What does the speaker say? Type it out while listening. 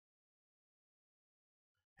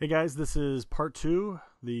Hey guys, this is part 2,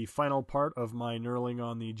 the final part of my knurling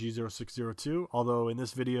on the G0602, although in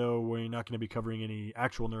this video we're not going to be covering any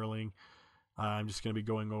actual knurling. I'm just going to be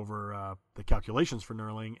going over the calculations for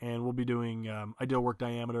knurling, and we'll be doing ideal work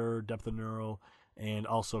diameter, depth of knurl, and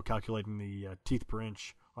also calculating the teeth per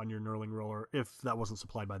inch on your knurling roller if that wasn't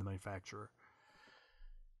supplied by the manufacturer.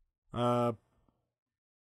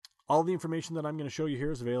 All the information that I'm going to show you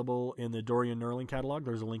here is available in the Dorian Knurling catalog.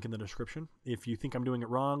 There's a link in the description. If you think I'm doing it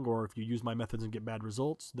wrong, or if you use my methods and get bad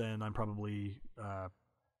results, then I'm probably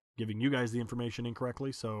giving you guys the information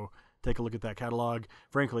incorrectly. So take a look at that catalog.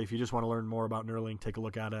 Frankly, if you just want to learn more about knurling, take a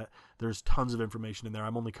look at it. There's tons of information in there.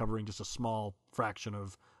 I'm only covering just a small fraction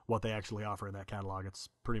of what they actually offer in that catalog. It's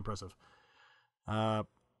pretty impressive.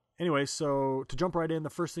 Anyway, so to jump right in, the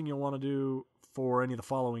first thing you'll want to do for any of the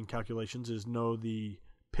following calculations is know the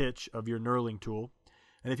pitch of your knurling tool.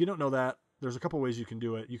 And if you don't know that, there's a couple ways you can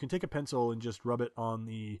do it. You can take a pencil and just rub it on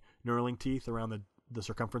the knurling teeth around the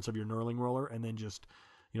circumference of your knurling roller, and then just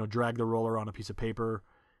drag the roller on a piece of paper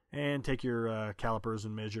and take your calipers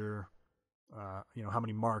and measure how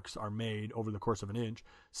many marks are made over the course of an inch.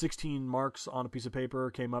 16 marks on a piece of paper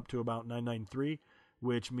came up to about 993,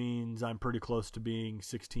 which means I'm pretty close to being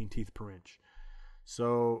 16 teeth per inch.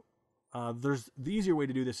 So the easier way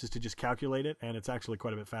to do this is to just calculate it, and it's actually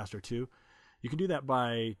quite a bit faster too. You can do that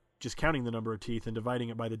by just counting the number of teeth and dividing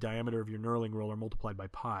it by the diameter of your knurling roller multiplied by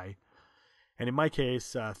pi. And in my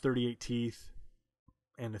case, 38 teeth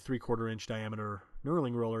and a 3/4 inch diameter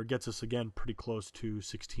knurling roller gets us again pretty close to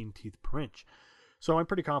 16 teeth per inch. So I'm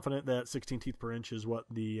pretty confident that 16 teeth per inch is what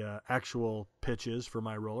the actual pitch is for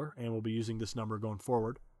my roller, and we'll be using this number going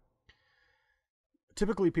forward.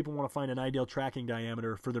 Typically, people want to find an ideal tracking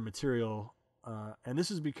diameter for their material, and this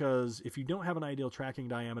is because if you don't have an ideal tracking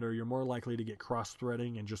diameter, you're more likely to get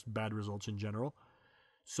cross-threading and just bad results in general.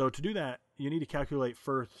 So to do that, you need to calculate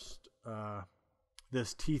first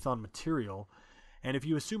this teeth on material, and if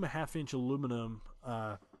you assume a half-inch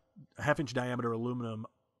diameter aluminum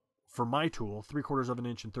for my tool, 3/4 of an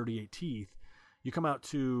inch and 38 teeth, you come out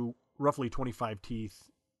to roughly 25 teeth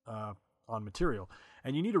on material.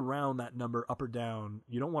 And you need to round that number up or down.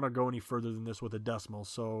 You don't want to go any further than this with a decimal.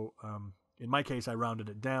 So in my case, I rounded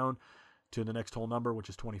it down to the next whole number, which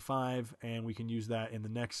is 25, and we can use that in the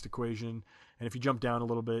next equation. And if you jump down a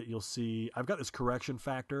little bit, you'll see I've got this correction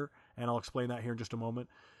factor, and I'll explain that here in just a moment.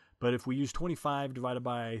 But if we use 25 divided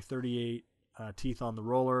by 38 teeth on the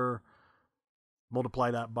roller,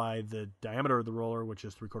 multiply that by the diameter of the roller, which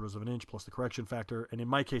is 3/4 of an inch, plus the correction factor, and in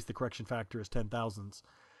my case, the correction factor is 10 thousandths,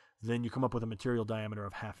 then you come up with a material diameter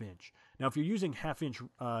of ½ inch. Now, if you're using ½ inch,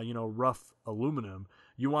 rough aluminum,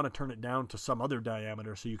 you want to turn it down to some other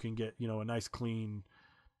diameter so you can get, a nice clean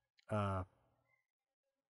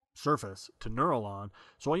surface to knurl on.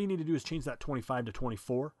 So all you need to do is change that 25 to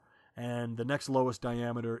 24, and the next lowest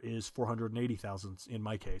diameter is 480 thousandths in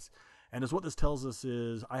my case. And as what this tells us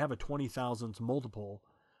is I have a 20 thousandths multiple,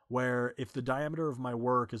 where if the diameter of my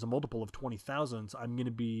work is a multiple of 20 thousandths, I'm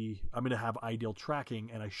going to have ideal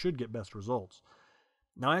tracking, and I should get best results.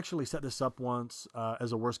 Now, I actually set this up once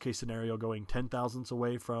as a worst case scenario, going 10 thousandths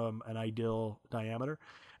away from an ideal diameter,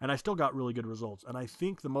 and I still got really good results. And I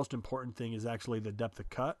think the most important thing is actually the depth of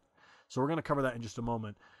cut. So we're going to cover that in just a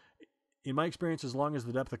moment. In my experience, as long as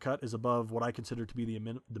the depth of cut is above what I consider to be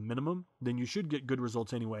the minimum, then you should get good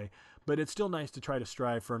results anyway. But it's still nice to try to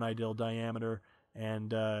strive for an ideal diameter.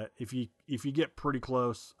 And if you get pretty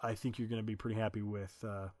close, I think you're going to be pretty happy with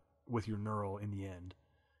your knurl in the end.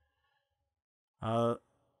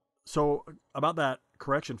 So about that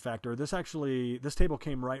correction factor, this table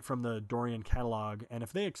came right from the Dorian catalog, and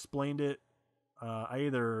if they explained it, I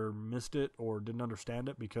either missed it or didn't understand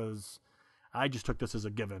it, because I just took this as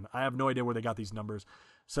a given. I have no idea where they got these numbers.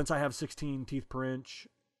 Since I have 16 teeth per inch,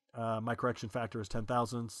 my correction factor is 10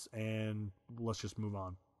 thousandths, and let's just move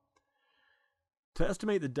on. To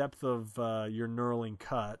estimate the depth of your knurling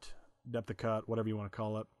cut, depth of cut, whatever you want to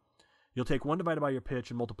call it, you'll take 1 divided by your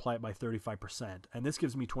pitch and multiply it by 35%, and this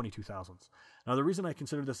gives me 22 thousandths. Now, the reason I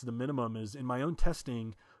consider this the minimum is in my own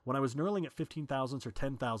testing, when I was knurling at 15 thousandths or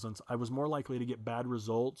 10 thousandths, I was more likely to get bad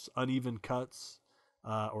results, uneven cuts,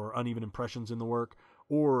 or uneven impressions in the work,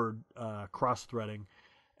 or cross-threading.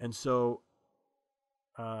 And so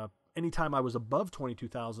anytime I was above 22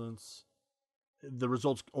 thousandths, the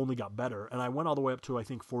results only got better, and I went all the way up to, I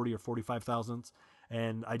think, 40 or 45 thousandths,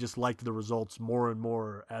 and I just liked the results more and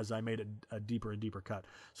more as I made a deeper and deeper cut.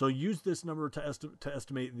 So use this number to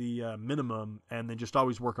estimate the minimum, and then just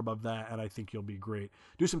always work above that, and I think you'll be great.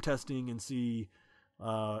 Do some testing and see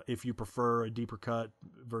if you prefer a deeper cut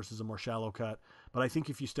versus a more shallow cut, but I think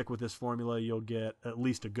if you stick with this formula, you'll get at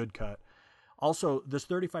least a good cut. Also, this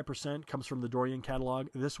 35% comes from the Dorian catalog.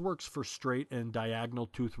 This works for straight and diagonal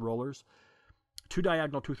tooth rollers. 2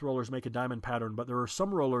 diagonal tooth rollers make a diamond pattern, but there are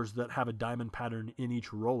some rollers that have a diamond pattern in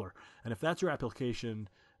each roller. And if that's your application,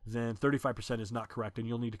 then 35% is not correct, and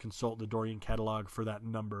you'll need to consult the Dorian catalog for that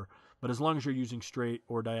number. But as long as you're using straight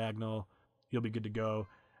or diagonal, you'll be good to go.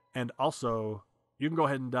 And also, you can go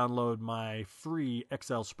ahead and download my free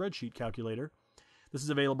Excel spreadsheet calculator. This is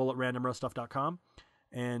available at randomroughstuff.com.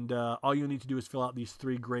 And all you need to do is fill out these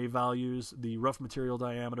 3 gray values: the rough material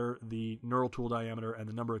diameter, the knurl tool diameter, and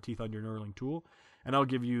the number of teeth on your knurling tool. And I'll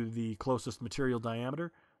give you the closest material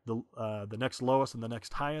diameter, the next lowest and the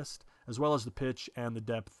next highest, as well as the pitch and the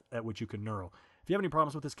depth at which you can knurl. If you have any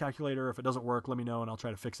problems with this calculator, if it doesn't work, let me know and I'll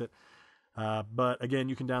try to fix it. But again,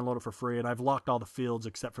 you can download it for free, and I've locked all the fields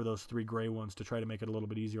except for those 3 gray ones to try to make it a little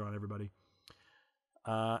bit easier on everybody.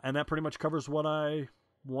 And that pretty much covers what I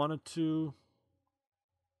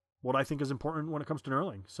think is important when it comes to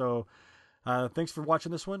knurling. So thanks for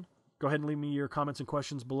watching this one. Go ahead and leave me your comments and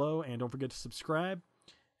questions below, and don't forget to subscribe,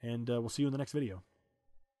 and we'll see you in the next video.